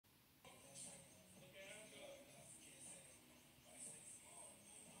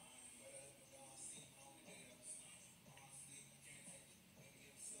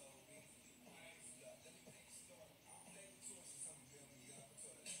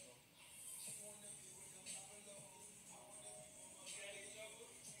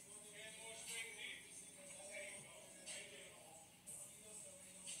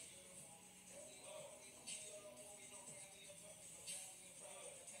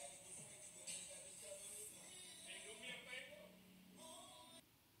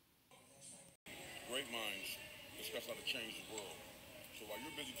discuss how to change the world. So while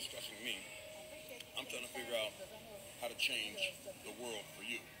you're busy discussing me, I'm trying to figure out how to change the world for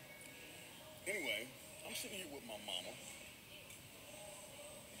you. Anyway, I'm sitting here with my mama.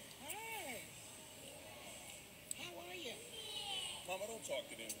 Hi. How are you? Mama, don't talk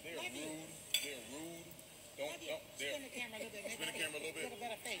to them. They're rude. They're rude. Don't. Spin the camera a little bit. Spin the camera a little bit. Get a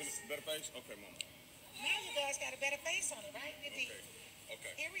better face. Better face? Okay, Mama. Now you guys got a better face on it, right?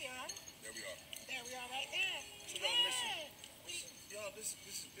 Okay. Here we are. There we are. There we are right there. So y'all listen. Y'all, this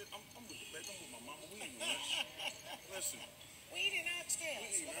is I'm with the baby. I'm with my mama. We eating lunch. Listen. We eating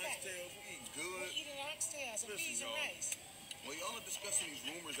oxtails. We eating oxtails. We eating good. We eating oxtails and Listen, peas and y'all. rice. Well, y'all are discussing these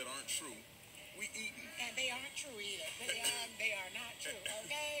rumors that aren't true. We eating. And they aren't true either. They are not true,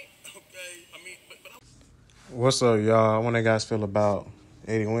 okay? Okay. I mean, but I'm... What's up, y'all? I want you guys feel about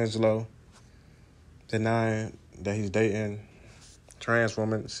Eddie Winslow denying that he's dating trans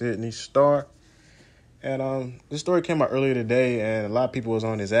woman Sidney Starr. And this story came out earlier today, and a lot of people was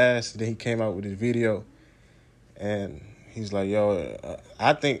on his ass. Then he came out with his video, and he's like, yo,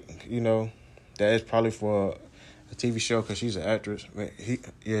 I think, that is probably for a TV show because she's an actress.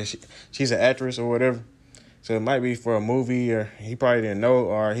 She's an actress or whatever. So it might be for a movie, or he probably didn't know,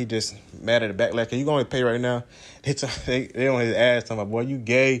 or he just mad at the backlash. Cause you going to pay right now. They on his ass talking about, boy, you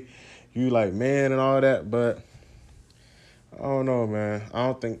gay, you like man and all that. But I don't know, man.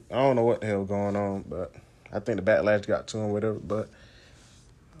 I don't know what the hell going on, but I think the backlash got to him, whatever. But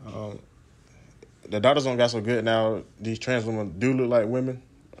the daughters don't got so good now. These trans women do look like women,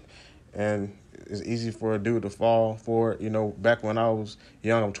 and it's easy for a dude to fall for it. Back when I was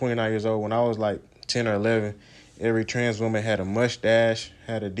young, I'm 29 years old. When I was like 10 or 11, every trans woman had a mustache,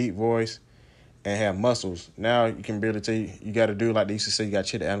 had a deep voice, and had muscles. Now you can barely tell you got to do like they used to say, you got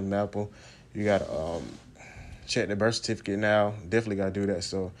to check the animal apple, you got to check the birth certificate now. Definitely got to do that.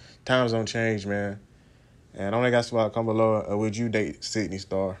 So times don't change, man. And I only got to comment below, would you date Sidney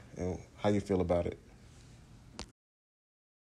Starr, and how you feel about it?